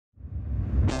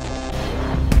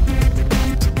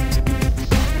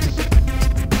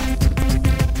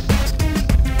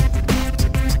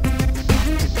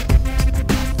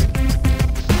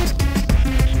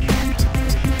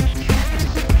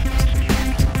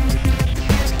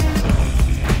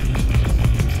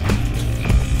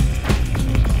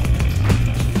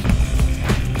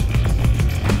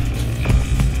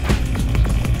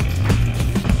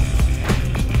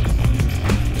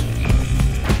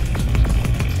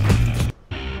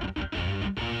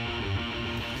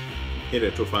Hey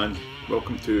Retro fans,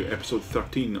 welcome to episode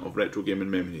 13 of Retro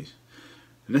Gaming Memories.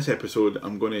 In this episode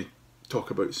I'm going to talk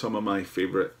about some of my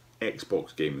favourite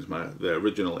Xbox games, the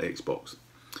original Xbox.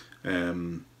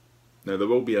 Now there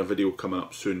will be a video coming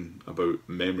up soon about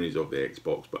memories of the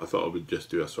Xbox, but I thought I would just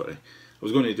do I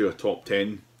was going to do a top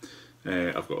 10.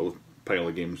 I've got a pile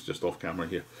of games just off camera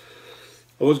here.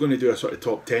 I was going to do a sort of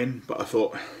top 10, but I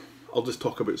thought I'll just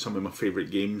talk about some of my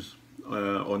favourite games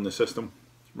on the system,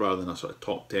 rather than a sort of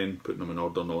top 10, putting them in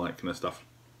order and all that kind of stuff.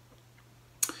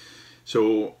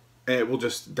 So we'll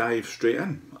just dive straight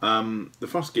in. The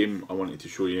first game I wanted to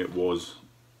show you was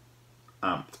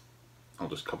Amped. I'll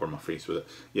just cover my face with it.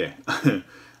 Yeah,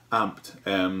 Amped,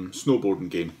 snowboarding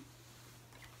game.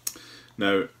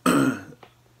 Now,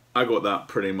 I got that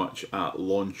pretty much at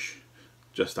launch,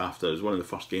 just after. It was one of the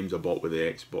first games I bought with the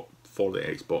Xbox, for the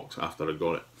Xbox, after I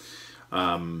got it.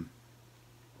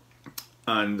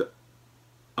 And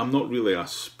I'm not really a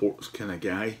sports kind of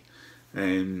guy,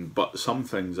 but some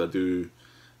things I do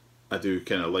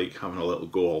kind of like having a little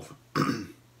go of.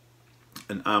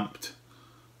 And Amped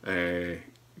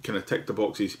kind of ticked the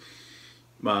boxes.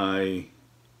 My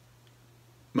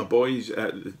boys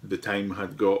at the time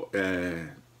had got,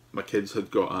 my kids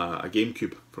had got a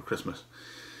GameCube for Christmas,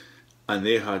 and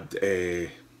they had,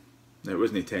 it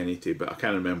wasn't a 1080, but I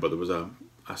can't remember, there was a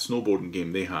snowboarding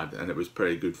game they had, and it was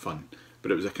pretty good fun,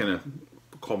 but it was a kind of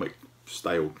comic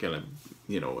style kind of,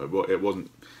 you know, it wasn't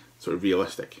sort of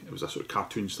realistic, it was a sort of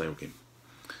cartoon style game.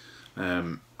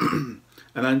 And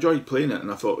I enjoyed playing it, and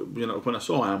I thought, you know, when I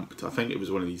saw Amped, I think it was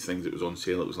one of these things that was on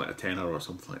sale, it was like a tenner or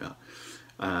something like that,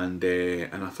 and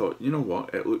I thought, you know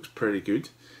what, it looks pretty good,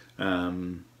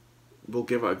 we'll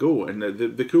give it a go. And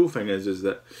the cool thing is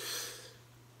that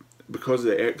because of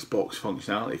the Xbox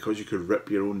functionality, because you could rip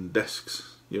your own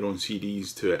discs, your own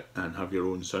CDs to it, and have your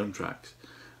own soundtracks.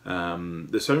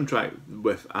 The soundtrack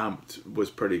with Amped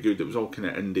was pretty good. It was all kind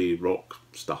of indie rock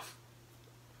stuff,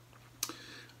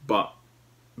 but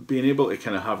being able to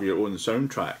kind of have your own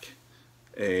soundtrack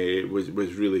was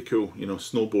really cool. You know,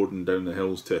 snowboarding down the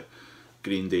hills to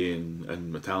Green Day and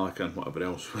Metallica and whatever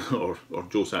else, or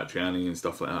Joe Satriani and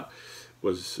stuff like that,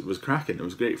 was cracking. It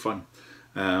was great fun.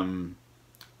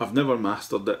 I've never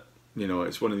mastered it. You know,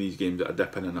 it's one of these games that I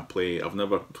dip in and I play. I've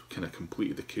never kind of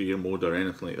completed the career mode or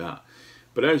anything like that.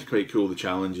 But it is quite cool, the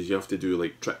challenges. You have to do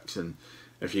like tricks, and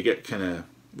if you get kind of,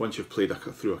 once you've played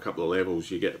through a couple of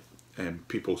levels, you get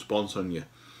people sponsoring you.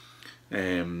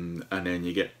 And then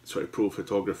you get sort of pro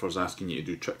photographers asking you to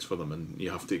do tricks for them, and you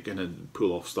have to kind of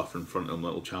pull off stuff in front of them,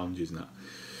 little challenges and that.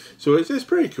 So it's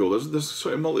pretty cool. There's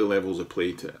sort of multi levels of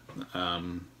play to it,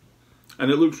 and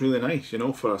it looks really nice, you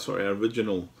know, for a sort of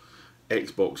original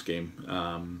Xbox game,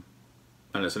 and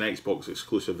it's an Xbox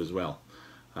exclusive as well.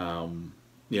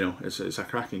 You know, it's a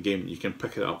cracking game. You can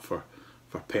pick it up for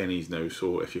pennies now,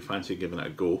 so if you fancy giving it a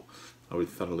go, I would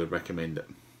thoroughly recommend it.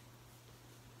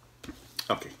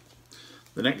 Okay,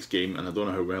 the next game, and I don't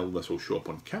know how well this will show up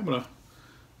on camera,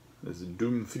 is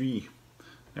Doom 3.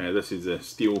 This is the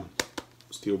steel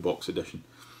box edition,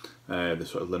 the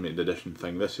sort of limited edition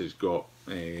thing. This has got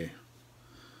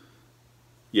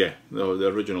yeah, the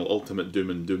original Ultimate Doom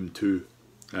and Doom 2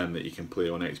 that you can play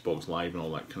on Xbox Live and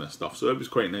all that kind of stuff. So it was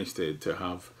quite nice to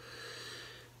have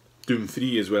Doom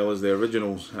 3 as well as the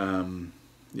originals,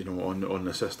 you know, on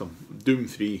the system. Doom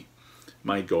 3,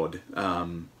 my god.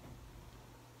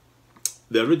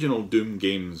 The original Doom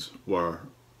games were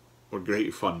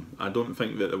great fun. I don't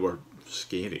think that they were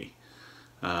scary.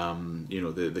 You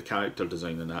know, the character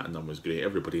design in that and them was great.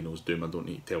 Everybody knows Doom, I don't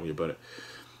need to tell you about it.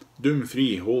 Doom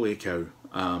 3, holy cow.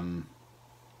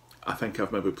 I think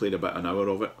I've maybe played about an hour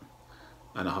of it,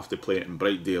 and I have to play it in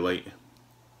bright daylight,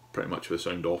 pretty much with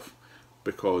the sound off,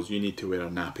 because you need to wear a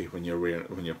nappy when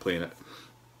you're playing it.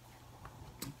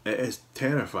 It is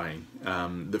terrifying.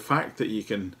 The fact that you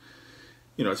can,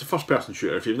 you know, it's a first person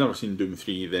shooter. If you've never seen Doom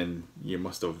 3, then you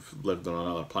must have lived on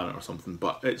another planet or something,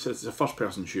 but it's a first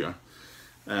person shooter.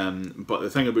 But the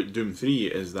thing about Doom 3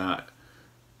 is that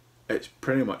it's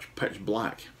pretty much pitch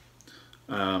black.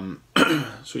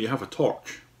 So you have a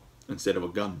torch instead of a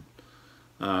gun.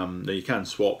 Now you can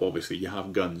swap, obviously, you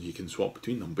have guns, you can swap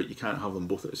between them, but you can't have them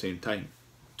both at the same time.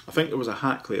 I think there was a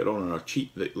hack later on, or a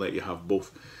cheat that let you have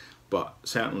both, but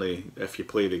certainly if you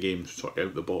play the game sort of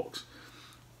out the box,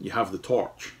 you have the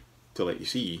torch to let you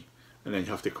see, and then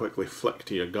you have to quickly flick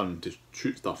to your gun to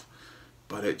shoot stuff,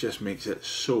 but it just makes it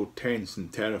so tense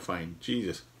and terrifying,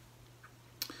 Jesus.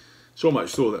 So much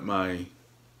so that my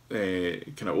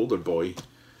kind of older boy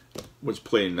was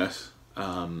playing this,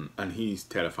 and he's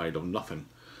terrified of nothing,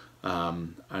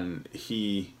 and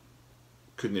he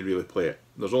couldn't really play it.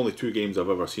 There's only 2 games I've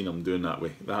ever seen him doing that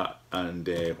way. That and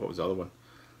what was the other one?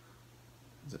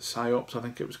 Is it Psyops? I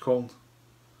think it was called.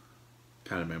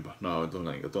 Can't remember. No, I don't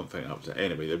think that was it.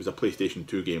 Anyway, there was a PlayStation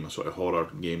 2 game, a sort of horror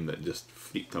game that just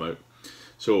freaked him out.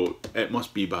 So it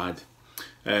must be bad.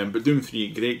 But Doom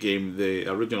 3, great game. The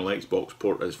original Xbox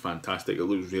port is fantastic. It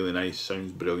looks really nice,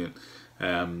 sounds brilliant.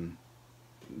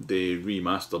 They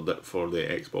remastered it for the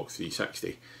Xbox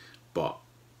 360, but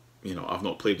you know, I've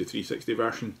not played the 360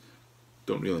 version.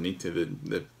 Don't really need to.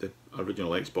 The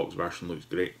original Xbox version looks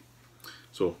great.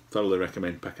 So thoroughly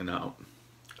recommend picking that up.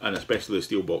 And especially the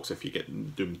Steelbox if you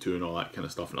get Doom 2 and all that kind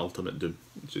of stuff, and Ultimate Doom,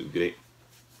 which is great.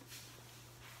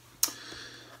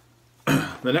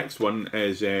 The next one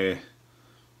is the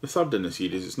third in the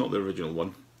series. It's not the original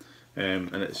one,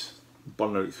 and it's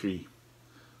Burnout 3.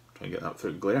 Try and get that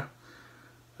through glare.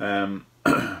 I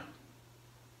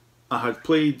had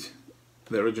played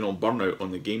the original Burnout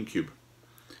on the GameCube,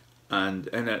 and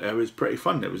in it was pretty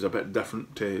fun. It was a bit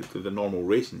different to the normal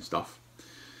racing stuff,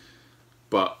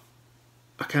 but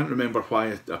I can't remember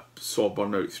why I saw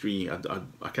Burnout 3.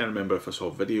 I can't remember if I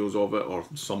saw videos of it or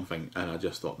something, and I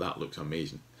just thought that looks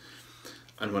amazing.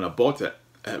 And when I bought it,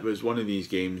 it was one of these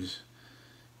games,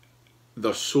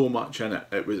 there's so much in it.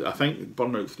 It was, I think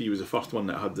Burnout 3 was the first one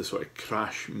that had the sort of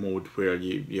crash mode where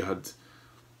you had,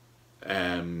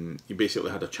 you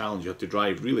basically had a challenge. You had to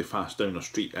drive really fast down a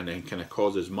street and then kind of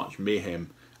cause as much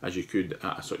mayhem as you could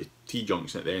at a sort of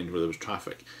T-junction at the end where there was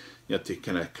traffic. You had to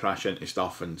kind of crash into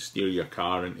stuff and steer your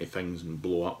car into things and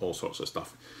blow up all sorts of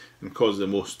stuff and cause the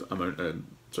most amount of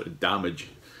sort of damage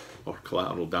or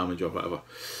collateral damage or whatever.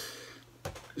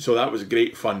 So that was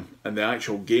great fun, and the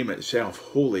actual game itself,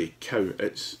 holy cow,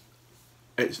 it's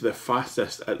the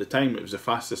fastest, at the time it was the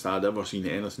fastest I'd ever seen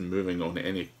anything moving on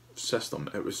any system.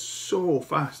 It was so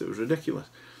fast, it was ridiculous.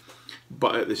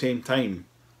 But at the same time,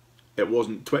 it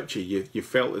wasn't twitchy. You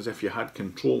felt as if you had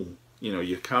control. You know,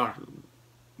 your car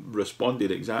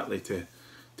responded exactly to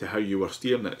how you were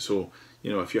steering it. So,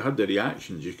 you know, if you had the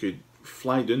reactions, you could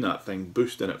fly down that thing,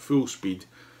 boosting at full speed,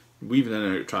 weaving in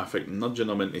and out of traffic, nudging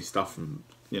them into stuff, and,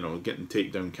 you know, getting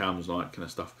takedown cams and all that kind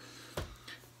of stuff.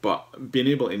 But being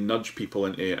able to nudge people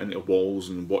into walls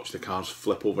and watch the cars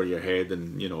flip over your head,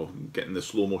 and, you know, getting the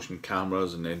slow motion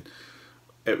cameras, and then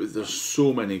there's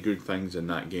so many good things in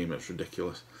that game. It's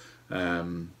ridiculous.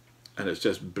 And it's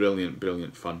just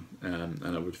brilliant fun, and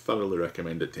I would thoroughly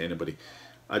recommend it to anybody.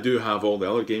 I do have all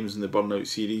the other games in the Burnout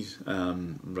series,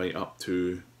 right up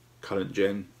to current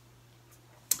gen,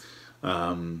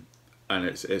 and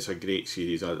it's a great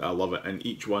series. I love it, and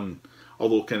each one,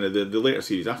 although kind of the later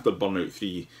series after Burnout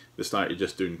 3, they started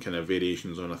just doing kind of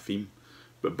variations on a theme,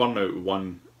 but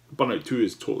Burnout 2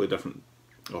 is totally different,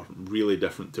 or really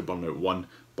different to Burnout 1.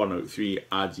 Burnout 3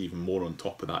 adds even more on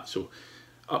top of that. So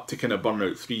up to kind of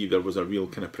Burnout 3, there was a real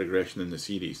kind of progression in the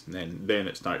series, and then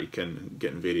it started kind of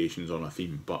getting variations on a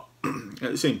theme. But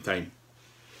at the same time,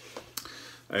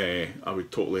 I would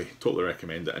totally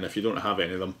recommend it. And if you don't have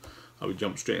any of them, I would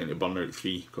jump straight into Burnout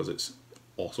 3 because it's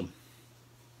awesome.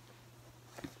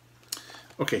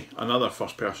 Okay, another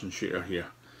first-person shooter here.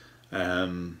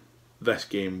 This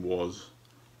game was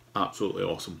absolutely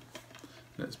awesome.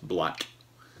 It's Black.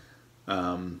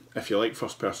 If you like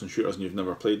first-person shooters and you've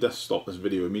never played this, stop this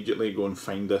video immediately, go and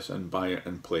find this and buy it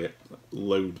and play it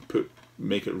loud.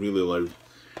 Make it really loud.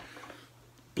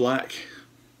 Black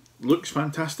looks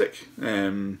fantastic.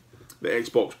 The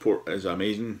Xbox port is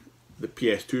amazing. The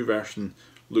PS2 version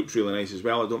looks really nice as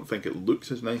well. I don't think it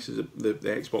looks as nice as the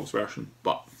Xbox version,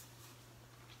 but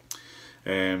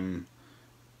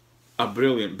a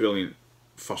brilliant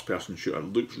first-person shooter.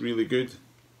 Looks really good.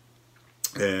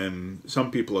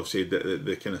 Some people have said that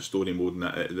the kind of story mode in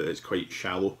that it's quite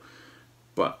shallow,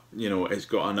 but you know, it's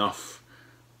got enough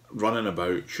running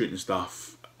about, shooting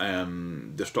stuff,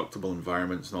 destructible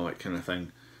environments and all that kind of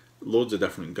thing. Loads of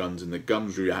different guns, and the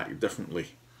guns react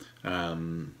differently.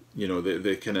 You know,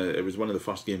 they kind of, it was one of the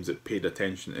first games that paid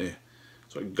attention to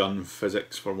sort of gun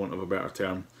physics, for want of a better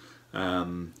term.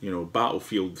 You know,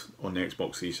 Battlefield on the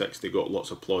Xbox 360 got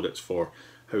lots of plaudits for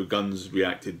how guns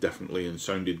reacted differently and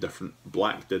sounded different.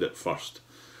 Black did it first.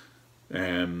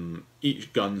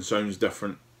 Each gun sounds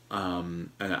different,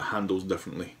 and it handles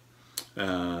differently,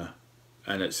 and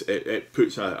it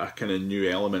puts a kind of new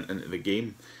element into the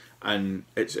game, and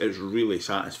it's really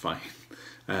satisfying.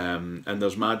 And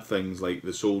there's mad things like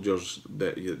the soldiers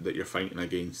that you're fighting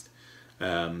against.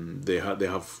 They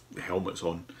have helmets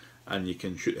on, and you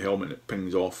can shoot the helmet and it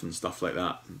pings off and stuff like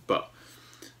that. But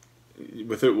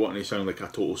without wanting to sound like a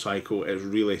total psycho, it's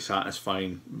really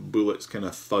satisfying. Bullets kind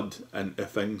of thud into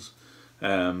things,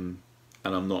 and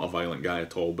I'm not a violent guy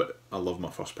at all, but I love my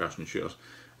first person shooters.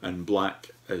 and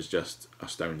black is just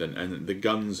astounding. And the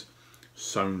guns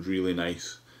sound really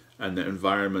nice, and the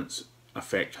environments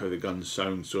affect how the guns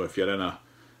sound. So if you're in a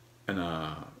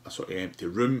sort of empty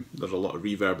room, there's a lot of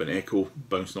reverb and echo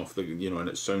bouncing off the, and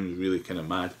it sounds really kind of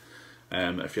mad.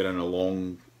 If you're in a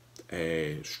long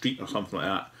street or something like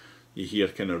that, you hear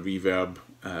kind of reverb.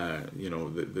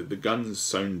 The guns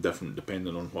sound different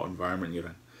depending on what environment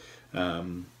you're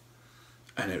in,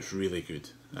 and it's really good.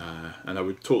 And I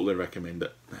would totally recommend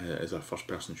it as a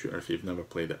first-person shooter if you've never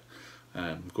played it.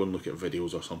 Go and look at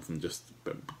videos or something. Just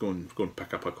go and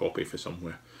pick up a copy for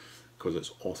somewhere, because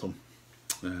it's awesome.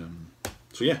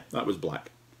 So yeah, that was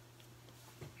Black.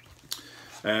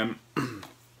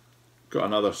 Got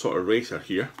another sort of racer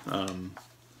here,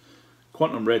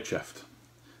 Quantum Redshift.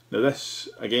 Now this,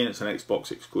 again, it's an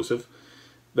Xbox exclusive.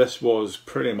 This was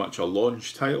pretty much a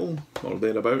launch title or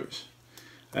thereabouts,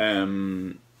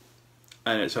 and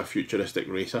it's a futuristic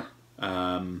racer,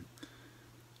 and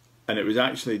it was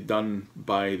actually done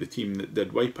by the team that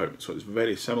did Wipeout, so it's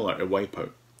very similar to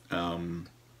Wipeout.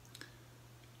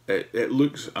 It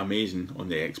looks amazing on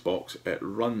the Xbox. It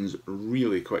runs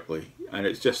really quickly, and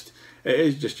it is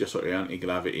just your sort of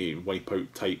anti-gravity Wipeout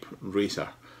type racer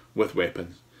with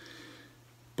weapons.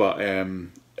 But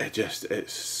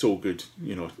it's so good,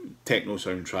 techno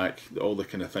soundtrack, all the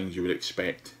kind of things you would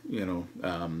expect,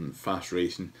 fast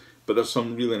racing. But there's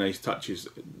some really nice touches.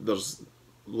 There's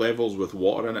levels with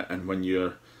water in it, and when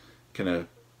your kind of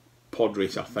pod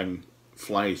racer thing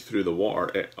flies through the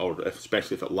water,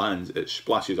 especially if it lands, it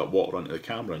splashes up water onto the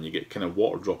camera, and you get kind of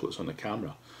water droplets on the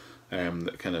camera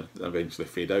that kind of eventually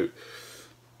fade out.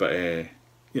 But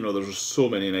there's so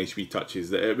many nice wee touches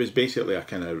that it was basically a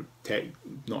kind of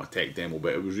not a tech demo,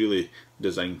 but it was really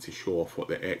designed to show off what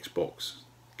the Xbox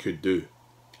could do,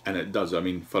 and it does. I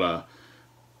mean, for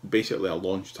basically a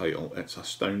launch title, it's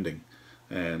astounding.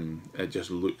 It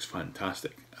just looks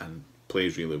fantastic and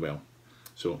plays really well,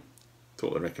 so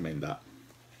totally recommend that.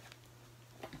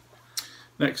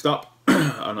 Next up,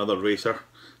 another racer,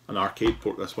 an arcade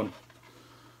port. This one,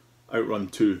 Outrun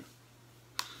 2.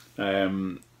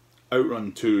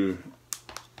 Outrun 2,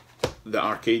 the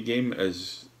arcade game,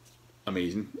 is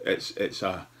amazing. It's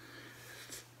a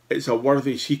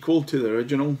worthy sequel to the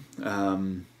original.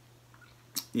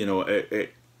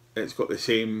 It's got the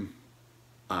same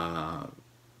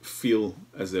feel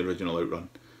as the original Outrun.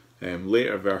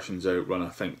 Later versions of Outrun, I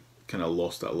think, kind of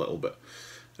lost it a little bit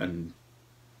and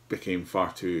became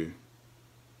far too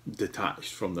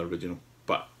detached from the original.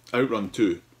 But Outrun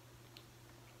 2,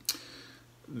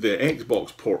 the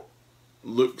Xbox port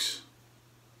looks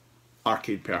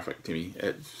arcade perfect to me.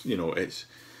 It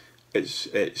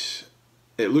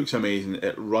looks amazing.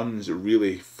 It runs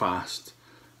really fast.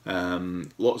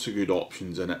 Lots of good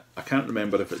options in it. I can't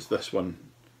remember if it's this one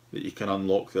that you can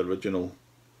unlock the original.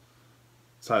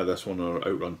 It's either this one or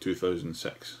Outrun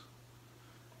 2006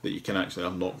 that you can actually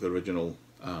unlock the original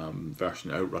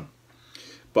version of Outrun.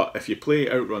 But if you play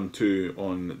Outrun 2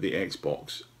 on the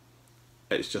Xbox,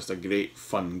 it's just a great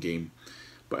fun game.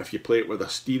 But if you play it with a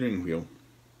steering wheel,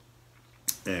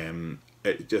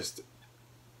 it just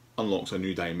unlocks a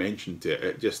new dimension to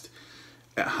it. It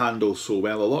handles so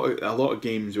well. A lot of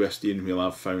games with a steering wheel,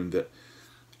 I've found that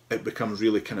it becomes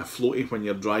really kind of floaty when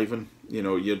you're driving. You're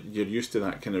used to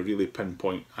that kind of really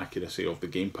pinpoint accuracy of the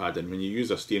gamepad, and when you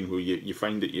use a steering wheel, you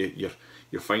find that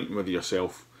you're fighting with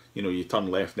yourself. You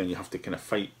turn left, then you have to kind of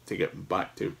fight to get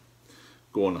back to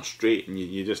go on a straight, and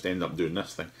you just end up doing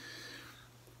this thing.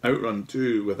 Outrun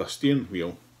 2 with a steering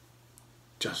wheel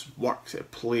just works. It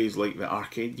plays like the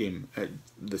arcade game.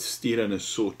 The steering is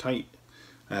so tight,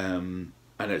 and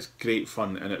it's great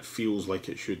fun, and it feels like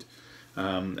it should.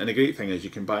 And the great thing is you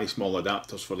can buy small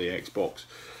adapters for the Xbox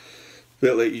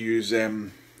that let you use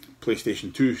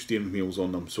PlayStation 2 steering wheels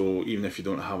on them. So even if you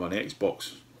don't have an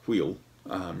Xbox wheel,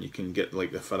 you can get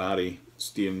like the Ferrari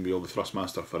steering wheel, the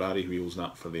Thrustmaster Ferrari wheels,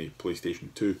 that for the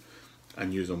PlayStation 2,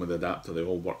 and use them with the adapter. They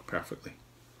all work perfectly.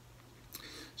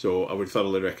 So I would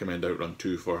thoroughly recommend Outrun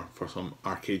 2 for some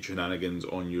arcade shenanigans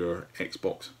on your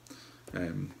Xbox.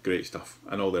 Great stuff,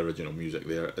 and all the original music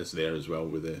is there as well,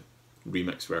 with the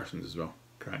remix versions as well.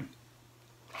 Crang.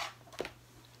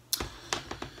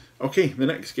 Okay, the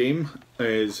next game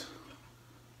is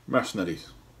Mercenaries.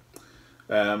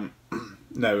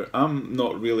 Now, I'm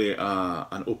not really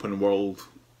an open world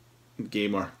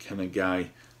gamer kind of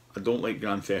guy. I don't like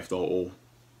Grand Theft Auto.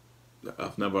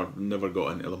 I've never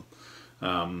got into them.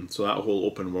 So that whole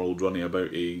open world running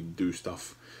about to do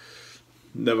stuff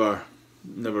never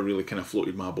really kind of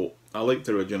floated my boat. I liked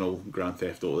the original Grand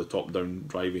Theft Auto, the top-down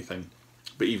drivey thing,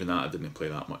 but even that I didn't play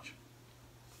that much.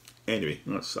 Anyway,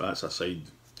 that's a side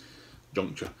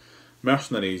juncture.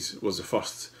 Mercenaries was the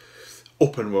first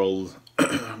open world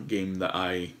game that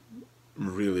I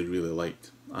really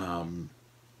liked.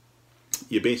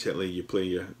 You play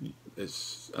your,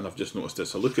 and I've just noticed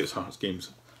it's a LucasArts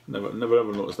games. Never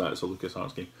ever noticed that it's a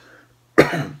LucasArts game.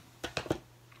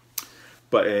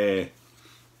 But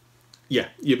yeah,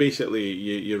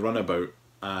 you run about,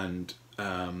 and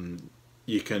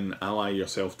you can ally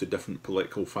yourself to different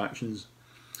political factions.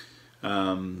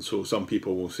 So some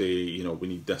people will say, you know, we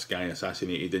need this guy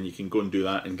assassinated, and you can go and do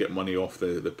that and get money off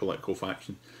the political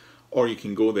faction. Or you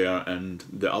can go there and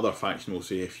the other faction will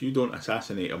say, if you don't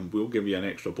assassinate him, we'll give you an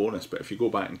extra bonus, but if you go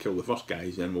back and kill the first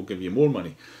guys, then we'll give you more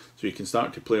money. So you can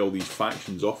start to play all these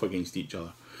factions off against each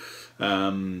other.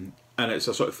 And it's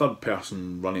a sort of third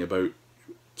person running about,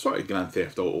 sort of Grand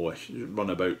Theft Auto-ish, run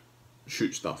about,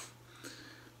 shoot stuff.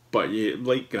 But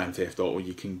like Grand Theft Auto,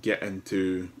 you can get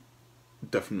into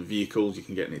different vehicles, you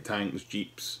can get into tanks,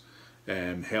 jeeps,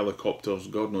 helicopters,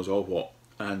 God knows all what.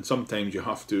 And sometimes you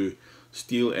have to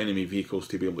steal enemy vehicles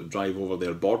to be able to drive over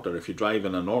their border. If you drive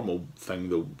in a normal thing,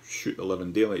 they'll shoot the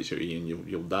living daylights out of you and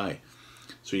you'll die.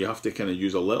 So you have to kind of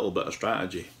use a little bit of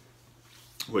strategy,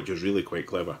 which is really quite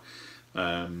clever.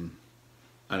 And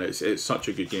it's such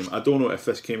a good game. I don't know if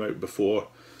this came out before,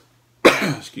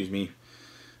 excuse me,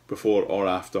 before or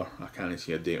after. I can't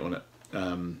see a date on it.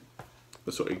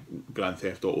 The sort of Grand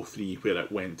Theft Auto 3, where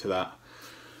it went to that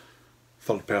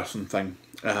third person thing.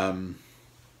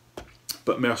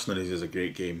 But Mercenaries is a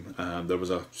great game. There was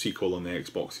a sequel on the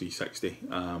Xbox 360.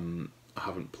 I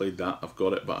haven't played that. I've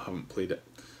got it, but I haven't played it.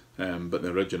 But the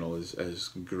original is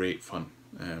great fun.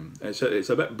 It's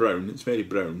a bit brown. It's very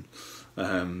brown,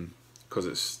 because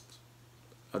it's,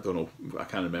 I don't know, I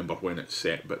can't remember when it's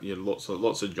set, but you know,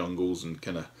 lots of jungles and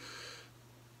kind of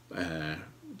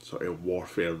sort of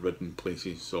warfare ridden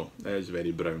places. So it is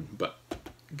very brown, but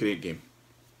great game.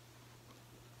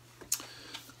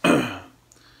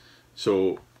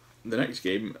 So the next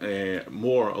game,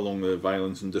 more along the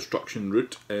violence and destruction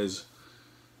route, is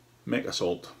Mech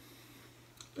Assault.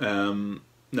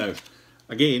 Now,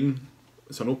 again,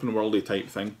 it's an open worldy type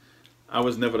thing. I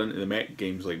was never into the mech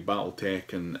games like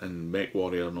BattleTech and Mech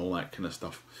Warrior and all that kind of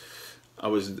stuff. I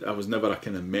was never a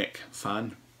kind of mech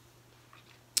fan.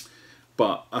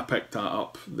 But I picked that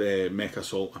up, the Mech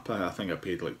Assault. I think I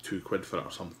paid like £2 for it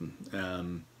or something.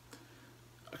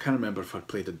 I can't remember if I'd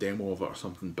played a demo of it or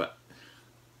something, but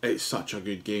it's such a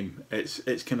good game. It's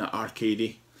kind of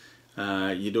arcadey.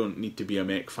 You don't need to be a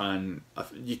mech fan.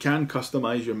 You can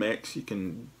customise your mechs. You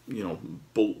can, you know,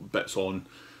 bolt bits on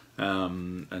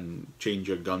and change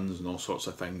your guns and all sorts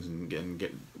of things, and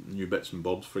get new bits and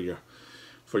bobs for your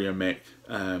mech,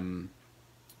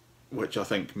 which I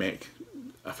think mech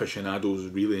aficionados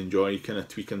really enjoy, kind of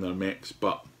tweaking their mechs.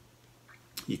 But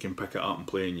you can pick it up and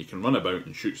play, and you can run about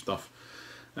and shoot stuff,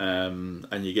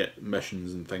 and you get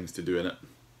missions and things to do in it.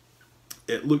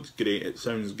 It looks great, it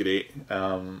sounds great.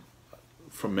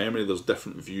 From memory, there's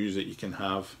different views that you can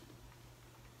have,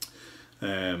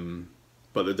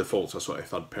 but the default's a sort of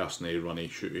third person runny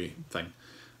shooty thing.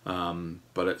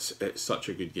 But it's such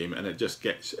a good game, and it's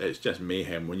just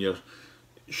mayhem when you're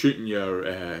shooting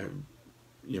your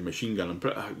machine gun.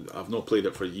 I've not played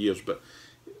it for years, but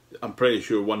I'm pretty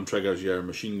sure one triggers your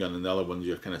machine gun and the other one's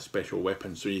your kind of special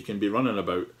weapon. So you can be running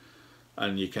about,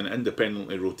 and you can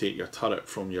independently rotate your turret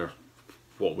from your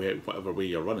whatever way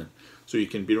you're running. So you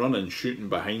can be running, shooting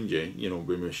behind you, you know,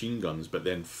 with machine guns, but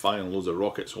then firing loads of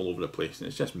rockets all over the place, and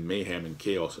it's just mayhem and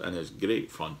chaos, and it's great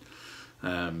fun.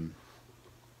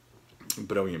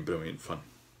 Brilliant fun.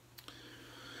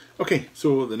 Okay,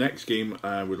 so the next game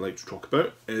I would like to talk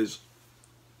about is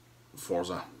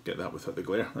Forza. Get that without the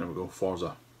glare. There we go,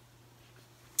 Forza.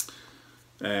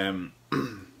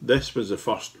 This was the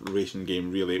first racing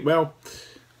game, really. Well,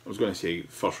 I was going to say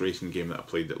first racing game that I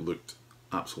played that looked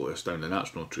absolutely astounding.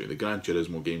 That's not true. The Gran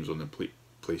Turismo games on the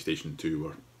PlayStation 2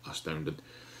 were astounding.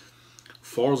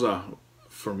 Forza,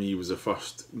 for me, was the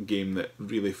first game that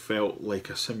really felt like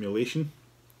a simulation.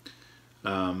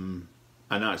 And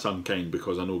that's unkind,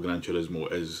 because I know Gran Turismo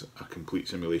is a complete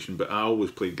simulation, but I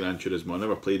always played Gran Turismo. I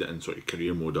never played it in sort of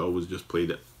career mode. I always just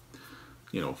played it,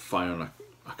 you know, firing a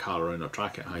car around a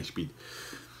track at high speed.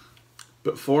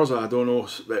 But Forza, I don't know,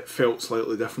 it felt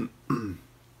slightly different.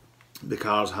 The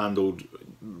cars handled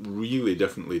really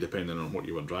differently depending on what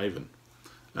you were driving,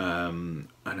 and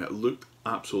it looked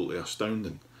absolutely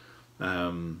astounding.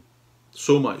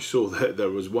 So much so that there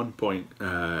was one point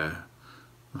a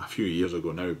few years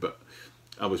ago now, but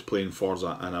I was playing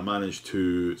Forza and I managed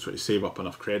to sort of save up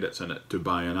enough credits in it to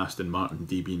buy an Aston Martin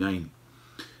DB9.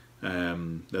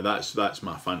 Now that's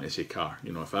my fantasy car.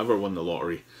 You know, if I ever won the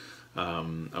lottery,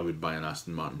 I would buy an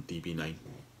Aston Martin DB9.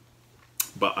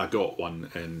 but I got one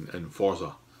in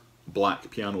Forza black,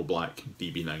 piano black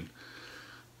DB9,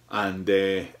 and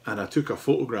I took a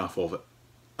photograph of it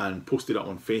and posted it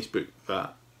on Facebook.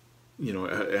 That, you know,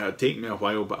 it had taken me a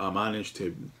while, but I managed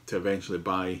to eventually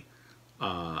buy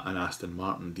an Aston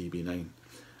Martin DB9,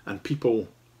 and people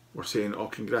were saying, "Oh,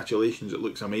 congratulations! It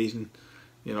looks amazing.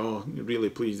 You know, you're really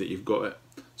pleased that you've got it."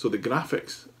 So the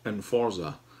graphics in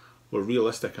Forza were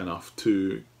realistic enough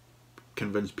to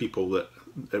convince people that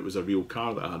it was a real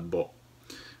car that I had bought.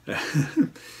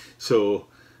 So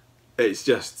it's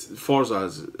just,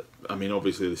 Forza's, I mean,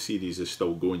 obviously the series is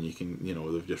still going. You can, you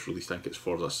know, they've just released, I think it's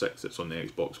Forza 6, it's on the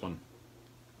Xbox One.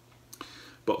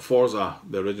 But Forza,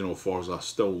 the original Forza,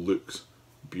 still looks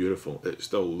beautiful. It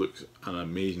still looks an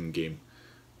amazing game,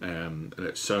 and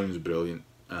it sounds brilliant.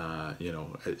 You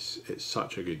know, it's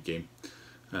such a good game.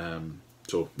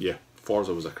 So yeah,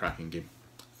 Forza was a cracking game.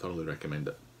 Thoroughly recommend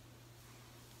it.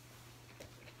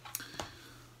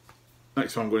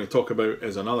 Next one I'm going to talk about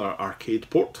is another arcade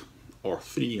port, or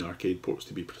 3 arcade ports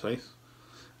to be precise.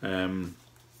 And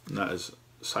that is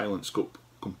Silent Scope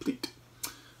Complete.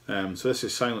 So this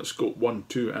is Silent Scope 1,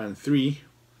 2 and 3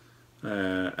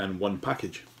 in one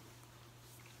package.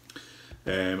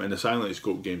 And the Silent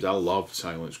Scope games, I loved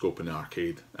Silent Scope in the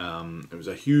arcade. It was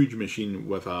a huge machine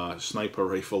with a sniper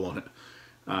rifle on it.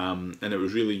 And it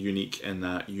was really unique in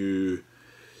that you,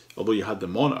 although you had the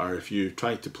monitor, if you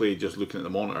tried to play just looking at the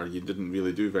monitor, you didn't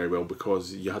really do very well,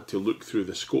 because you had to look through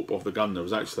the scope of the gun. There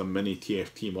was actually a mini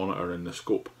TFT monitor in the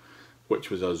scope, which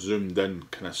was a zoomed in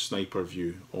kind of sniper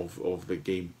view of the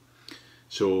game.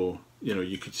 So, you know,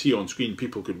 you could see on screen,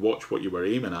 people could watch what you were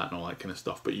aiming at and all that kind of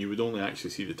stuff, but you would only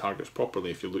actually see the targets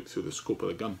properly if you looked through the scope of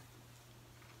the gun.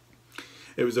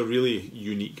 It was a really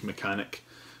unique mechanic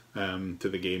to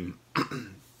the game.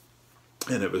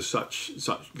 And it was such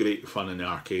great fun in the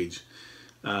arcades.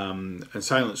 And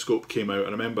Silent Scope came out,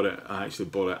 I remember it, I actually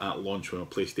bought it at launch with a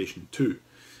PlayStation 2,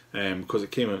 because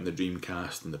it came out in the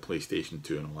Dreamcast and the PlayStation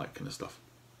 2 and all that kind of stuff.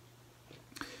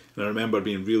 And I remember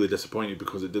being really disappointed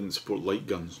because it didn't support light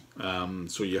guns,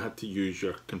 so you had to use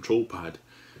your control pad,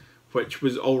 which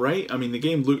was alright. I mean, the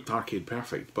game looked arcade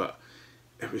perfect, but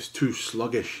it was too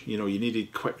sluggish. You know, you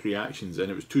needed quick reactions, and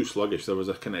it was too sluggish. There was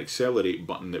a kind of accelerate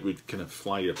button that would kind of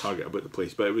fly your target about the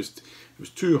place, but it was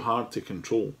too hard to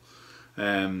control.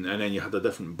 And then you had a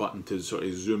different button to sort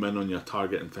of zoom in on your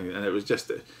target and things, and it was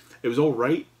just, it was all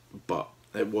right, but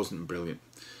it wasn't brilliant.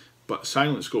 But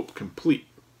Silent Scope Complete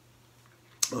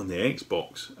on the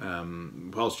Xbox,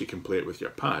 whilst you can play it with your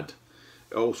pad,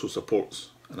 it also supports,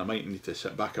 and I might need to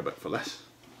sit back a bit for this.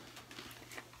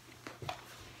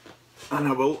 And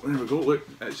I will, there we go, look,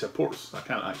 it supports, I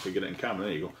can't actually get it in camera,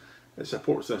 there you go. It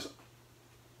supports this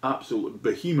absolute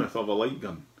behemoth of a light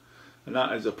gun. And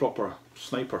that is a proper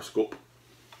sniper scope.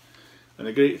 And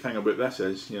the great thing about this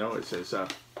is, you know, it's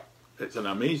an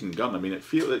amazing gun. I mean,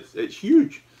 it's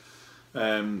huge.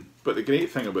 But the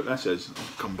great thing about this is,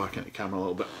 I'll come back into camera a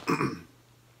little bit.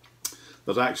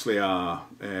 There's actually a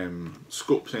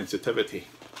scope sensitivity.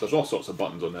 There's all sorts of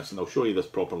buttons on this, and I'll show you this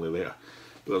properly later.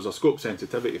 But there's a scope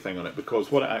sensitivity thing on it,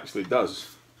 because what it actually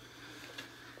does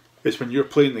is when you're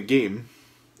playing the game,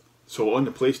 so on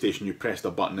the PlayStation you pressed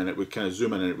a button and it would kind of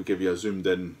zoom in and it would give you a zoomed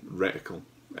in reticle,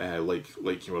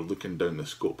 like you were looking down the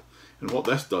scope. And what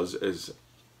this does is,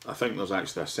 I think there's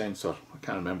actually a sensor, I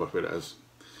can't remember where it is,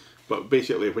 but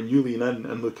basically when you lean in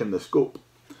and look in the scope,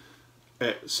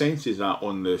 it senses that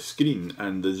on the screen,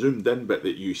 and the zoomed in bit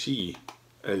that you see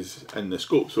is in the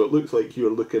scope, so it looks like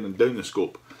you're looking down the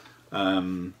scope at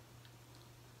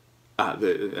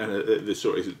the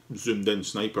sort of zoomed in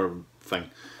sniper thing,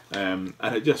 and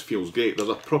it just feels great. There's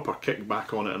a proper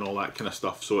kickback on it and all that kind of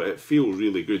stuff, so it feels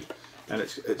really good, and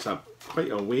it's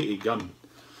quite a weighty gun,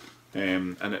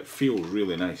 and it feels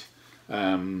really nice,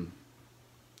 and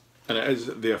it is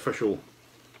the official,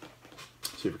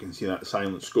 see if we can see that,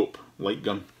 Silent Scope light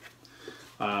gun,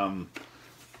 an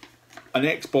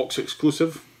Xbox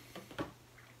exclusive.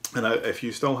 And if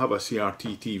you still have a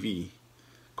CRT TV,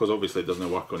 because obviously it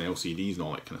doesn't work on LCDs and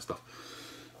all that kind of stuff,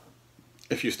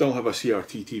 if you still have a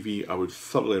CRT TV, I would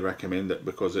thoroughly recommend it,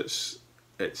 because it's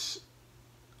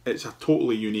a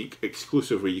totally unique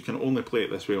exclusive where you can only play it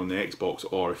this way on the Xbox,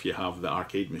 or if you have the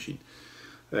arcade machine.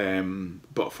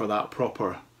 But for that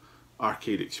proper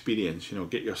arcade experience, you know,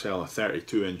 get yourself a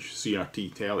 32-inch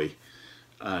CRT telly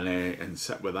and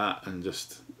sit with that and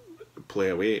just play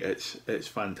away. It's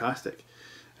fantastic.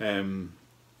 And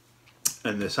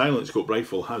the Silent Scope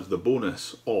rifle has the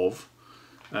bonus of,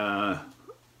 and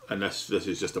this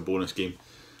is just a bonus game,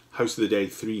 House of the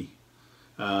Dead 3,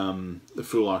 the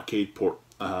full arcade port.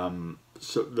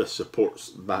 So this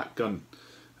supports that gun,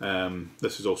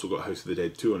 This has also got House of the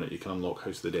Dead 2 on it. You can unlock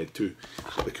House of the Dead 2.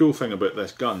 But the cool thing about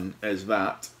this gun is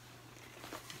that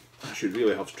I should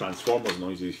really have Transformers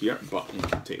noises here, but you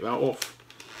can take that off.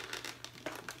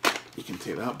 You can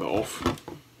take that bit off.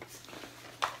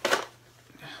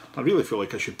 I really feel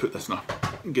like I should put this in a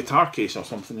guitar case or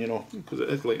something, you know, because it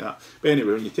is like that. But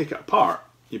anyway, when you take it apart,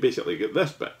 you basically get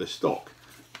this bit, the stock.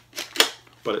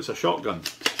 But it's a shotgun.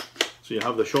 So you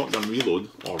have the shotgun reload,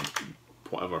 or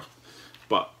whatever.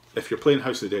 But if you're playing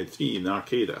House of the Dead 3 in the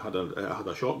arcade, it had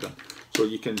a shotgun. So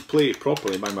you can play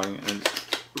properly, bang bang, and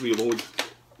reload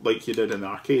like you did in the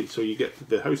arcade. So you get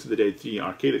the House of the Dead 3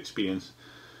 arcade experience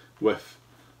with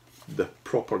the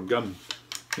proper gun.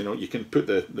 You know, you can put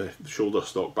the shoulder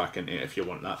stock back into it if you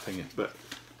want that thing, but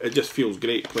it just feels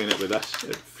great playing it with this.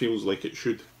 It feels like it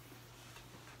should.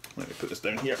 Let me put this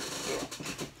down here.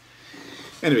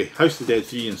 Anyway, House of the Dead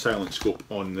 3 and Silent Scope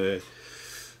on the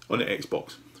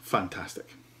Xbox. Fantastic.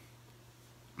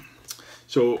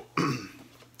 So,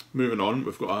 moving on,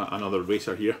 we've got another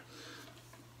racer here.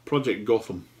 Project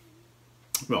Gotham.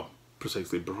 Well,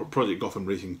 precisely, Project Gotham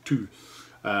Racing 2.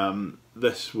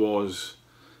 This was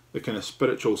the kind of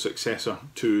spiritual successor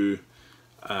to,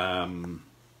 oh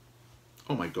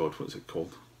my god, what's it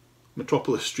called?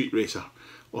 Metropolis Street Racer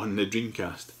on the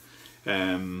Dreamcast.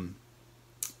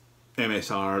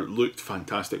 MSR looked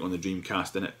fantastic on the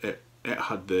Dreamcast, and it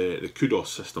had the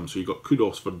kudos system, so you got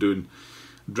kudos for doing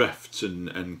drifts and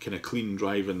kind of clean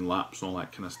driving laps and all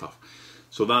that kind of stuff.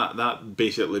 So that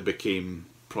basically became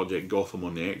Project Gotham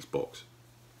on the Xbox.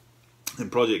 And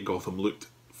Project Gotham looked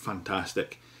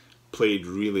fantastic, played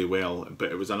really well, but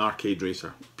it was an arcade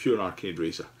racer, pure arcade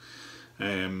racer,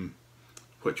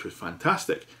 which was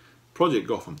fantastic. Project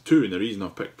Gotham 2, and the reason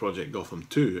I've picked Project Gotham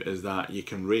 2 is that you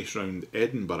can race around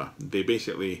Edinburgh. They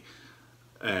basically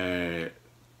went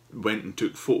and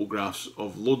took photographs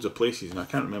of loads of places, and I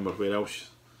can't remember where else.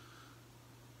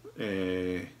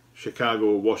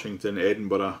 Chicago, Washington,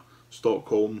 Edinburgh,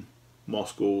 Stockholm,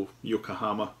 Moscow,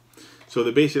 Yokohama. So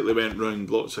they basically went around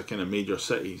lots of kind of major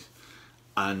cities,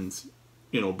 and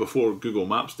you know, before Google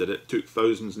Maps did it, took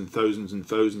thousands and thousands and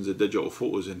thousands of digital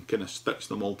photos and kind of stitched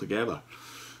them all together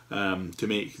to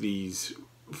make these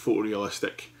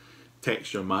photorealistic,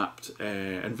 texture mapped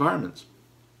environments.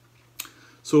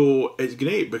 So it's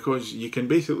great because you can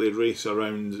basically race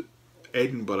around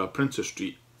Edinburgh, Princess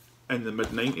Street in the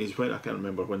mid-90s. When I can't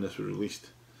remember when this was released.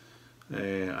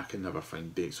 I can never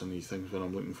find dates on these things when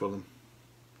I'm looking for them.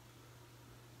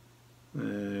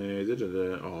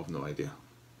 Oh, I've no idea.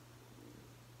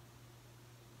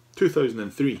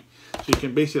 2003. So you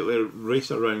can basically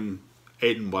race around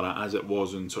Edinburgh as it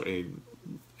was in sort of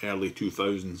early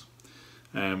 2000s,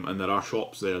 and there are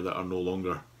shops there that are no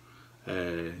longer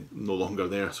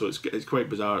there. So it's quite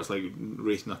bizarre. It's like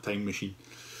racing a time machine.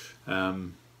 But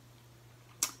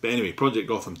anyway, Project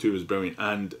Gotham 2 was brilliant,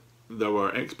 and there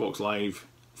were Xbox Live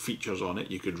features on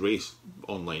it. You could race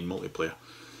online multiplayer,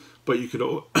 but you could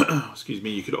excuse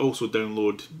me, you could also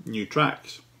download new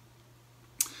tracks.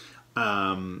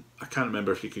 I can't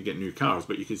remember if you could get new cars,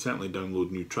 but you could certainly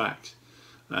download new tracks.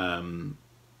 And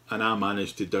I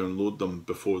managed to download them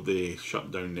before they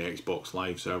shut down the Xbox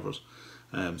Live servers.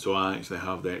 So I actually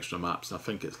have the extra maps. I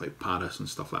think it's like Paris and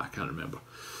stuff like that. I can't remember,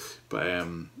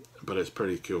 but it's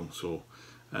pretty cool. So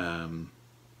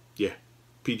yeah,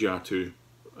 PGR2.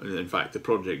 In fact, the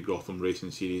Project Gotham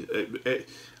Racing series. I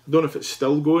don't know if it's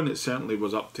still going. It certainly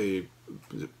was up to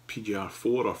PGR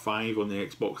 4 or 5 on the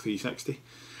Xbox 360.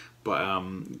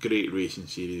 But great racing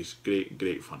series,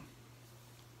 great fun.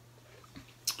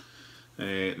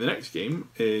 The next game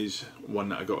is one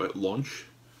that I got at launch,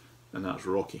 and that's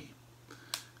Rocky.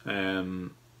 I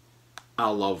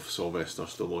love Sylvester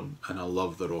Stallone, and I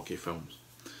love the Rocky films.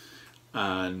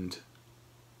 And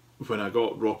when I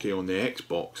got Rocky on the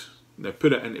Xbox, now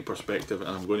put it into perspective,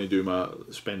 and I'm going to do my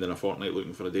spending a fortnight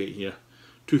looking for a date here.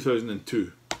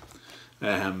 2002.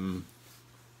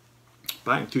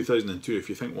 Back in 2002, if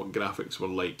you think what graphics were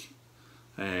like,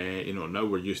 you know, now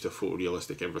we're used to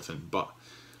photorealistic everything, but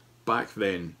back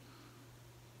then,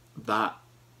 that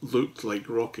looked like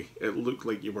Rocky. It looked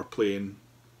like you were playing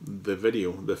the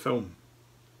the film.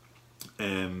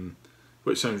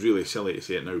 Which sounds really silly to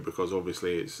say it now because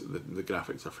obviously it's the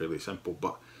graphics are fairly simple,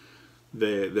 but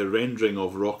the rendering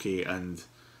of Rocky and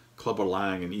Clubber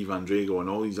Lang and Ivan Drago and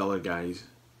all these other guys,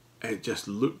 it just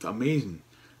looked amazing.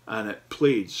 And it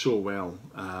played so well.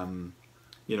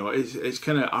 You know, it's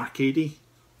kind of arcadey.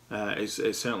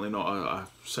 It's certainly not a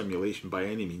simulation by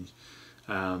any means,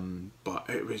 but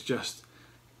it was just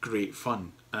great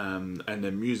fun. And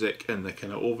the music and the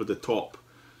kind of over the top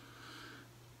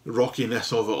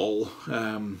rockiness of it all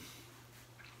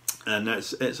And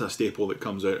it's a staple that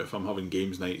comes out if I'm having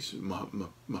games nights.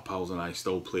 My pals and I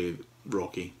still play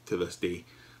Rocky to this day,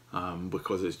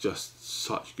 because it's just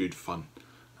such good fun.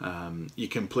 You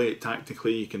can play it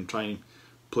tactically, you can try and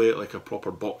play it like a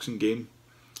proper boxing game,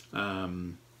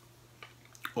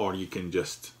 or you can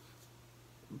just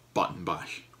button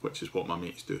bash, which is what my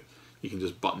mates do. You can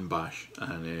just button bash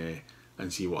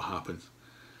and see what happens.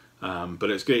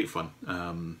 But it's great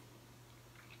fun.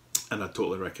 And I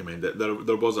totally recommend it.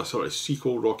 There was a sort of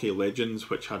sequel, Rocky Legends,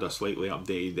 which had a slightly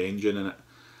updated engine in it.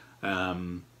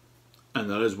 And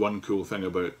there is one cool thing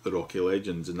about the Rocky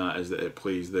Legends, and that is that it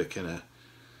plays the kind of...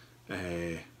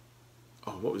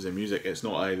 what was the music? It's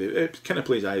not it kind of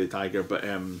plays Eye of the Tiger, but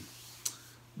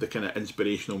the kind of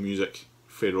inspirational music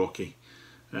for Rocky.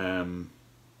 Is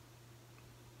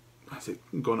it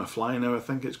Gonna Fly Now, I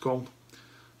think it's called?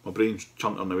 My brain's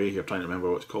chunking away here trying to remember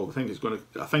what it's called. I think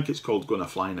it's called Gonna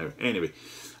Fly Now. Anyway,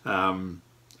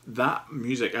 that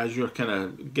music, as you're kind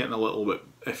of getting a little bit,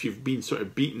 if you've been sort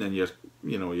of beaten and you're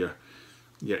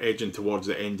edging towards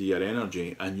the end of your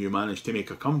energy and you manage to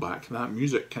make a comeback, that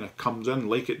music kind of comes in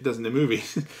like it does in the movie.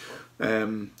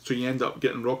 So you end up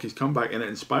getting Rocky's comeback, and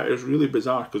it's really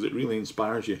bizarre, because it really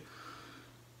inspires you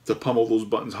to pummel those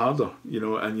buttons harder,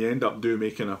 and you end up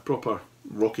making a proper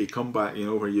Rocky comeback,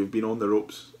 where you've been on the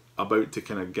ropes about to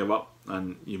kind of give up,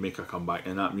 and you make a comeback,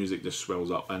 and that music just swells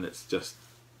up, and it's just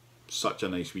such a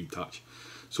nice wee touch.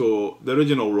 So the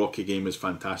original Rocky game is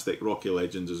fantastic. Rocky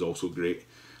Legends is also great.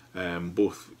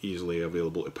 Both easily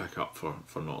available to pick up for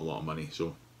not a lot of money.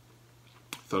 So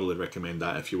thoroughly recommend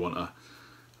that if you want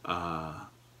a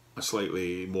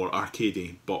slightly more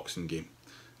arcadey boxing game.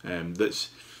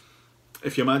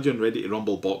 If you imagine Ready to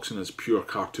Rumble boxing as pure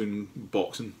cartoon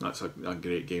boxing, that's a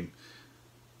great game.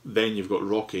 Then you've got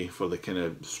Rocky for the kind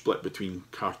of split between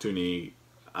cartoony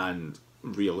and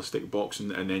realistic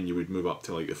boxing, and then you would move up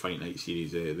to like the Fight Night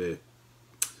series, the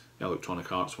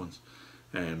Electronic Arts ones,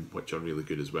 which are really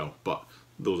good as well, but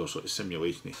those are sort of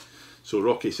simulation-y. So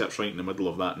Rocky sits right in the middle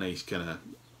of that nice kind of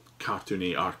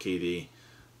cartoony, arcadey,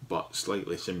 but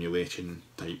slightly simulation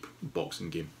type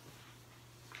boxing game.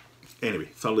 Anyway,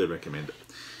 thoroughly recommend it.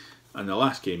 And the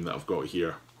last game that I've got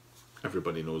here,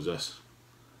 everybody knows this,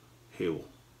 Halo.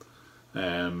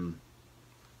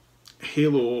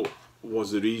 Halo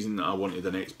was the reason I wanted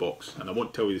an Xbox, and I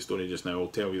won't tell you the story just now, I'll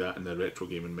tell you that in the Retro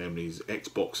Gaming Memories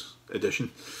Xbox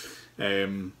edition.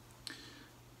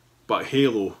 But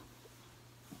Halo,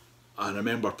 I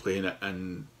remember playing it,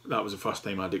 and that was the first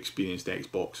time I'd experienced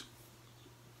Xbox,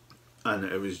 and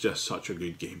it was just such a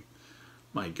good game.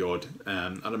 My God,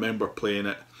 I remember playing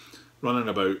it, running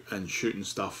about and shooting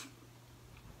stuff,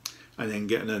 and then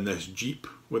getting in this Jeep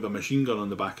with a machine gun on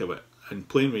the back of it, and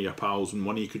playing with your pals, and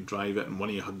one of you could drive it and one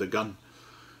of you had the gun,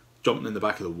 jumping in the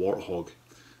back of the Warthog,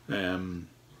 and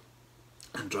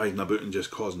driving about and just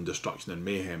causing destruction and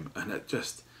mayhem. And it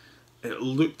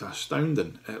looked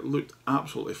astounding, it looked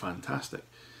absolutely fantastic.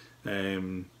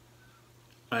 And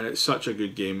it's such a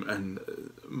good game, and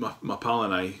my pal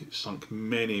and I sunk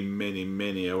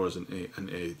many hours into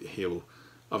Halo.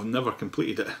 I've never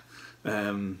completed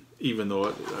it, even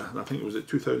though I think it was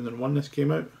 2001 this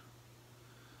came out.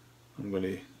 I'm going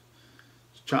to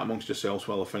chat amongst yourselves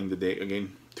while I find the date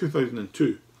again.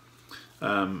 2002.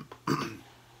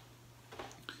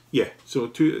 Yeah, so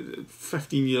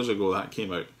 15 years ago that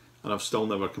came out, and I've still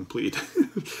never completed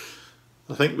it.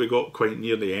 I think we got quite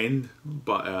near the end,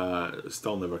 but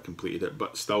still never completed it.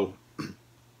 But still,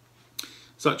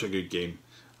 such a good game.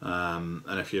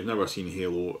 And if you've never seen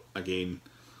Halo, again,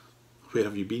 where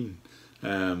have you been?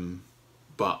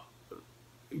 But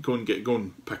go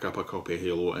and pick up a copy of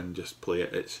Halo and just play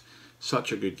it. It's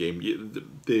such a good game.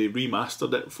 They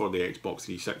remastered it for the Xbox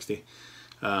 360.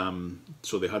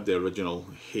 So they had the original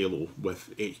Halo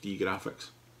with HD graphics.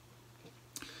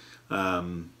 I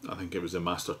think it was the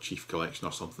Master Chief Collection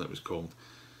or something it was called.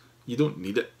 You don't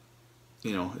need it,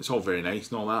 it's all very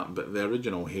nice and all that, but the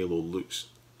original Halo looks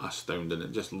astounding.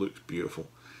 It just looks beautiful,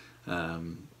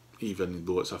 even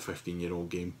though it's a 15-year-old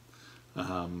game.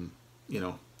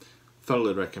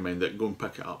 Thoroughly recommend it. Go and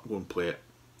pick it up, go and play it.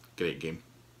 Great game.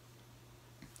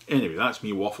 Anyway, that's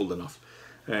me waffled enough.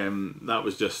 That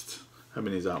was just, how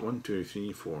many is that? 1, 2,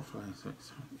 3, 4, 5, 6, 7,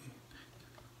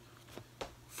 8,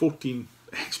 14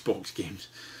 Xbox games.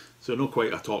 So not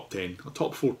quite a top 10, a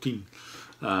top 14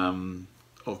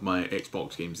 of my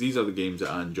Xbox games. These are the games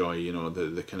that I enjoy,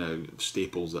 the kind of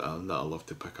staples that I love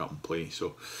to pick up and play.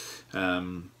 So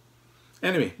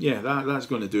anyway, yeah, that's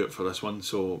going to do it for this one.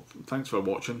 So thanks for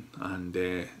watching, and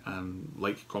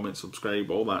like, comment,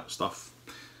 subscribe, all that stuff.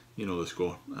 You know the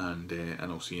score, and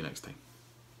I'll see you next time.